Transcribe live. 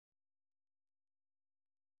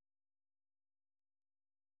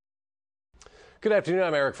Good afternoon.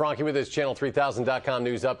 I'm Eric Franke with this Channel3000.com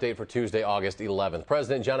news update for Tuesday, August 11th.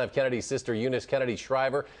 President John F. Kennedy's sister, Eunice Kennedy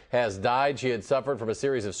Shriver, has died. She had suffered from a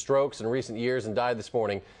series of strokes in recent years and died this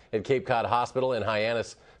morning at Cape Cod Hospital in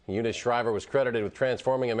Hyannis. Eunice Shriver was credited with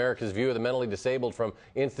transforming America's view of the mentally disabled from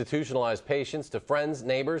institutionalized patients to friends,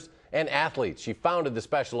 neighbors, and athletes. She founded the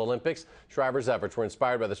Special Olympics. Shriver's efforts were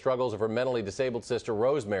inspired by the struggles of her mentally disabled sister,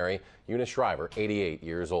 Rosemary. Eunice Shriver, 88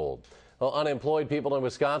 years old. Well, unemployed people in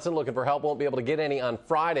Wisconsin looking for help won't be able to get any on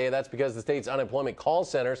Friday. That's because the state's unemployment call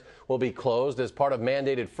centers will be closed as part of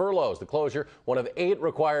mandated furloughs. The closure, one of 8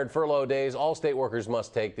 required furlough days all state workers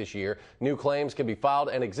must take this year. New claims can be filed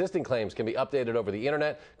and existing claims can be updated over the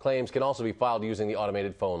internet. Claims can also be filed using the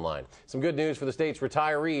automated phone line. Some good news for the state's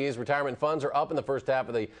retirees. Retirement funds are up in the first half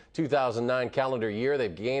of the 2009 calendar year.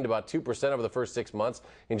 They've gained about 2% over the first 6 months.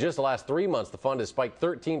 In just the last 3 months, the fund has spiked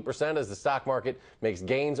 13% as the stock market makes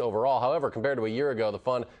gains overall. However, compared to a year ago, the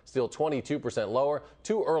fund still 22% lower.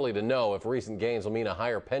 Too early to know if recent gains will mean a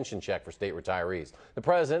higher pension check for state retirees. The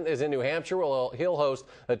president is in New Hampshire. He'll host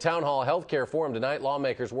a town hall health care forum tonight.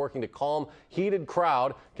 Lawmakers working to calm heated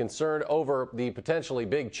crowd concerned over the potentially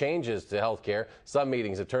big changes to health care. Some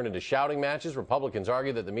meetings have turned into shouting matches. Republicans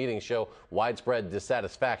argue that the meetings show widespread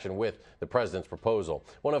dissatisfaction with the president's proposal.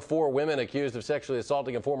 One of 4 women accused of sexually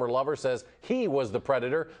assaulting a former lover says he was the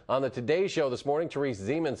predator. On the Today Show this morning, Therese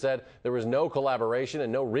Zeman said there was no collaboration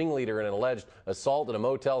and no ringleader in an alleged assault at a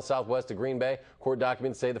motel southwest of Green Bay. Court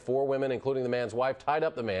documents say the 4 women, including the man's wife, tied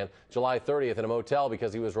up the man July 30th in a motel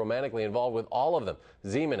because he was romantically involved with all of them.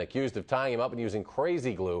 Zeman accused of tying him up and using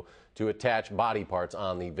crazy glue to attach body parts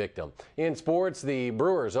on the victim. In sports, the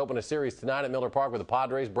Brewers open a series tonight at Miller Park with the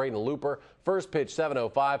Padres. Braden Looper, first pitch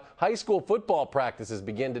 7:05. High school football practices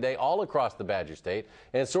begin today all across the Badger State.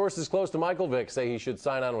 And sources close to Michael Vick say he should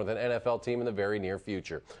sign on with an NFL team in the very near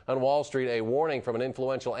future. On Wall Street, a warning from an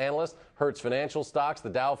influential analyst hurts financial stocks. The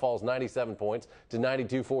Dow falls 97 points to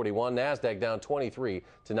 92.41. NASDAQ down 23 to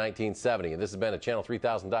 1970. And this has been a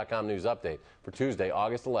Channel3000.com news update for Tuesday,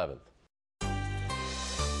 August 11th.